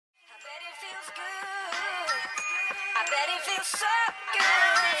good. I bet it feels so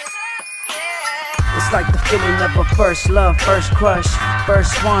good. Yeah. It's like the feeling of a first love, first crush,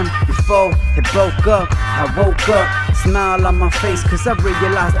 first one before it broke up. I woke up, smile on my face, cause I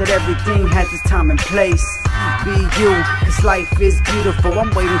realized that everything has its time and place. Be you, cause life is beautiful. I'm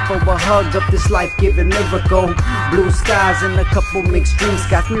waiting for a hug of this life-giving miracle. Blue skies and a couple mixed drinks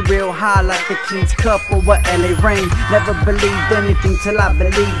got me real high like the King's Cup or a LA rain. Never believed anything till I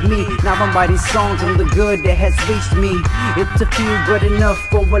believed me. Now I'm writing songs on the good that has reached me. It's a few good enough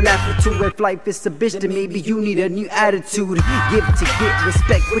for a laugh or two. If life is a bitch, then maybe you need a new attitude. Give to get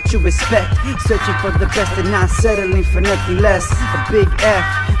respect, what you expect. Searching for the best and not settling for nothing less. A big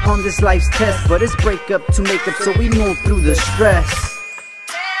F on this life's test, but it's breakup to make up, so we move through the stress.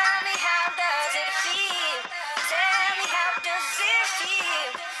 Tell me how does it feel? Tell me how does it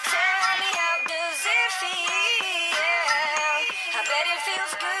feel? Tell me how does it feel? I bet it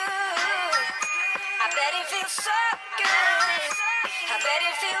feels good. I bet it feels so good. I bet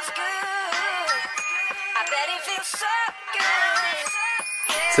it feels good. I bet it feels so good.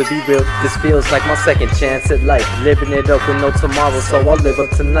 To be real, this feels like my second chance at life. Living it up with no tomorrow, so I'll live up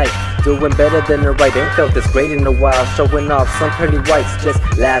tonight. Doing better than the right, ain't felt this great in a while. Showing off some pretty whites, just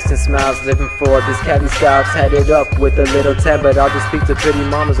lasting smiles. Living for this caddy style, tatted up with a little tab. But I'll just speak to pretty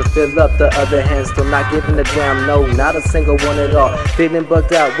mamas and fill up the other hand. Still not giving a damn, no, not a single one at all. Feeling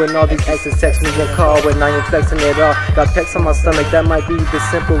bugged out when all these exes text me and call when I ain't flexing at all. Got pecs on my stomach, that might be the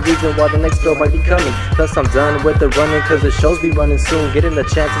simple reason why the next girl might be coming. Plus I'm done with the running, cause the shows be running soon. Getting the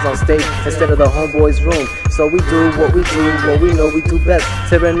chances on stage instead of the homeboys room. So we do what we know we do best.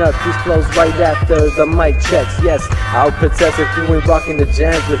 Tearing up these flows right after the mic checks. Yes, I'll protest if you ain't rocking the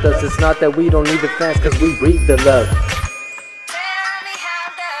jams with us. It's not that we don't need the fans, cause we breathe the love. Tell me how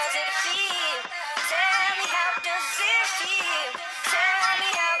does it feel? Tell me how does it feel? Tell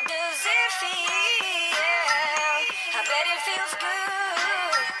me how does it feel? I bet it feels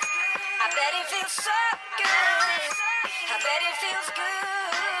good. I bet it feels so good. I bet it feels good.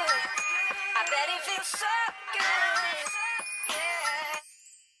 I bet it feels so good.